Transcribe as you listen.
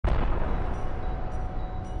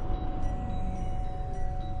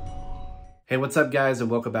Hey, what's up guys,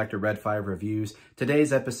 and welcome back to Red 5 Reviews.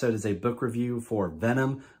 Today's episode is a book review for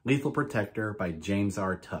Venom, Lethal Protector by James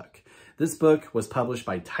R. Tuck. This book was published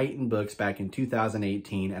by Titan Books back in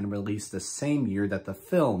 2018 and released the same year that the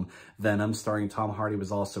film Venom starring Tom Hardy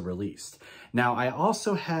was also released. Now, I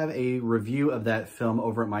also have a review of that film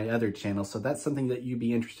over at my other channel, so that's something that you'd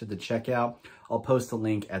be interested to check out. I'll post a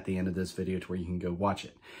link at the end of this video to where you can go watch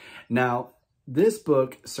it. Now, this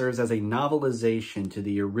book serves as a novelization to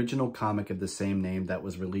the original comic of the same name that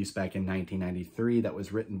was released back in 1993 that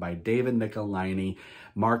was written by David Michelinie,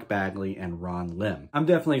 Mark Bagley, and Ron Lim. I'm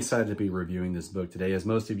definitely excited to be reviewing this book today. As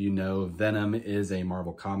most of you know, Venom is a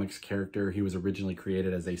Marvel Comics character. He was originally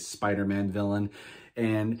created as a Spider-Man villain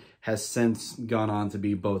and has since gone on to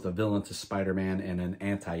be both a villain to Spider-Man and an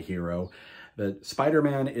anti-hero. But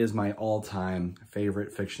Spider-Man is my all-time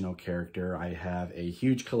favorite fictional character. I have a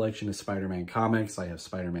huge collection of Spider-Man comics. I have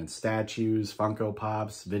Spider-Man statues, Funko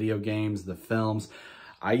Pops, video games, the films.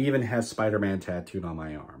 I even have Spider-Man tattooed on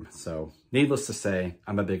my arm. So needless to say,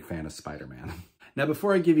 I'm a big fan of Spider-Man. Now,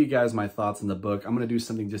 before I give you guys my thoughts on the book, I'm going to do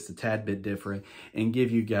something just a tad bit different and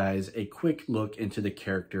give you guys a quick look into the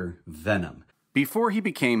character Venom. Before he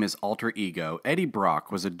became his alter ego, Eddie Brock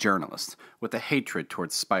was a journalist with a hatred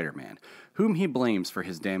towards Spider-Man, whom he blames for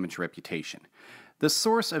his damaged reputation. The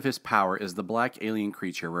source of his power is the black alien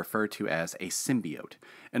creature referred to as a symbiote,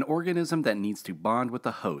 an organism that needs to bond with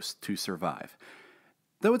the host to survive.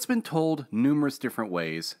 Though it's been told numerous different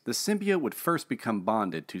ways, the symbiote would first become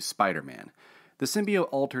bonded to Spider-Man. The symbiote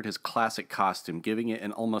altered his classic costume, giving it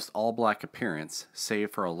an almost all-black appearance,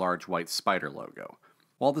 save for a large white spider logo.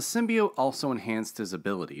 While the symbiote also enhanced his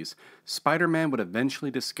abilities, Spider-Man would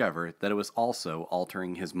eventually discover that it was also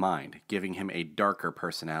altering his mind, giving him a darker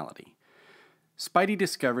personality. Spidey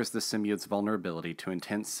discovers the symbiote's vulnerability to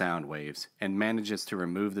intense sound waves and manages to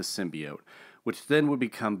remove the symbiote, which then would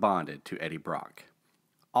become bonded to Eddie Brock.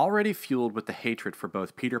 Already fueled with the hatred for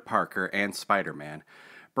both Peter Parker and Spider-Man,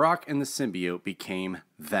 Brock and the symbiote became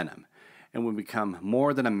Venom, and would become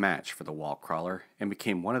more than a match for the wall crawler and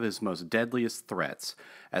became one of his most deadliest threats,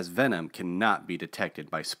 as Venom cannot be detected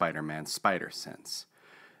by Spider-Man's spider sense.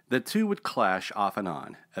 The two would clash off and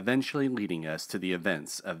on, eventually leading us to the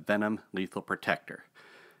events of Venom Lethal Protector.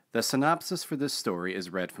 The synopsis for this story is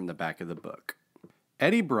read from the back of the book.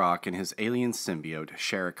 Eddie Brock and his alien symbiote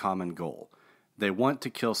share a common goal. They want to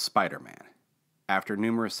kill Spider-Man. After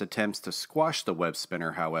numerous attempts to squash the web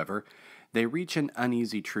spinner, however, they reach an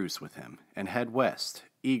uneasy truce with him and head west,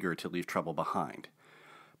 eager to leave Trouble behind.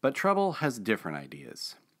 But Trouble has different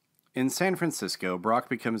ideas. In San Francisco, Brock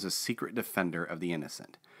becomes a secret defender of the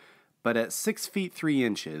innocent. But at 6 feet 3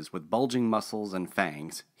 inches, with bulging muscles and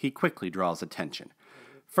fangs, he quickly draws attention.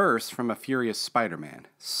 First, from a furious Spider-Man,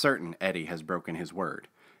 certain Eddie has broken his word.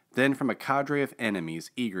 Then from a cadre of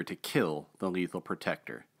enemies eager to kill the Lethal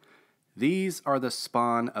Protector. These are the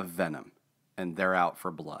spawn of Venom, and they're out for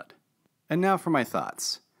blood. And now for my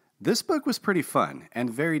thoughts. This book was pretty fun and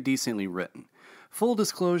very decently written. Full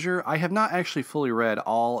disclosure, I have not actually fully read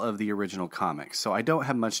all of the original comics, so I don't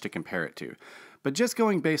have much to compare it to. But just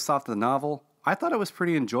going based off the novel, I thought it was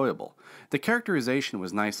pretty enjoyable. The characterization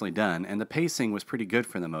was nicely done, and the pacing was pretty good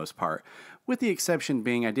for the most part, with the exception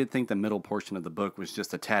being I did think the middle portion of the book was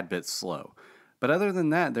just a tad bit slow. But other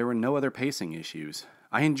than that, there were no other pacing issues.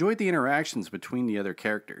 I enjoyed the interactions between the other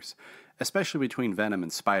characters, especially between Venom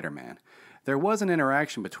and Spider-Man. There was an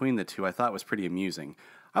interaction between the two I thought was pretty amusing.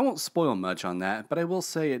 I won't spoil much on that, but I will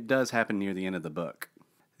say it does happen near the end of the book.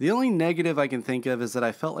 The only negative I can think of is that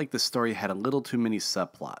I felt like the story had a little too many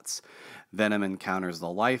subplots. Venom encounters the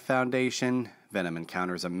Life Foundation, Venom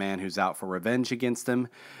encounters a man who's out for revenge against him,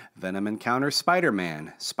 Venom encounters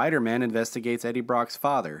Spider-Man, Spider-Man investigates Eddie Brock's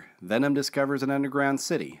father, Venom discovers an underground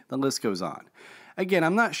city, the list goes on. Again,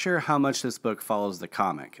 I'm not sure how much this book follows the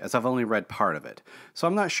comic, as I've only read part of it, so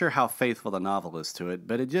I'm not sure how faithful the novel is to it,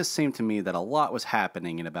 but it just seemed to me that a lot was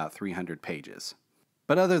happening in about 300 pages.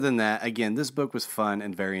 But other than that, again, this book was fun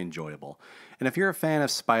and very enjoyable, and if you're a fan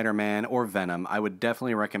of Spider-Man or Venom, I would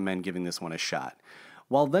definitely recommend giving this one a shot.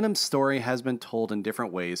 While Venom's story has been told in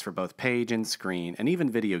different ways for both page and screen, and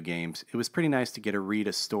even video games, it was pretty nice to get to read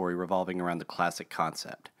a story revolving around the classic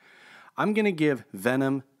concept. I'm going to give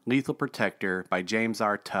Venom Lethal Protector by James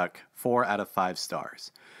R. Tuck 4 out of 5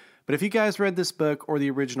 stars. But if you guys read this book or the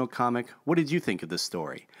original comic, what did you think of this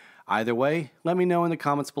story? Either way, let me know in the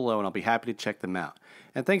comments below and I'll be happy to check them out.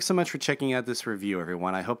 And thanks so much for checking out this review,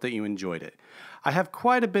 everyone. I hope that you enjoyed it. I have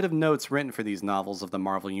quite a bit of notes written for these novels of the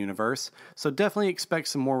Marvel Universe, so definitely expect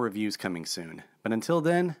some more reviews coming soon. But until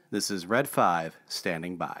then, this is Red 5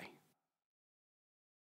 standing by.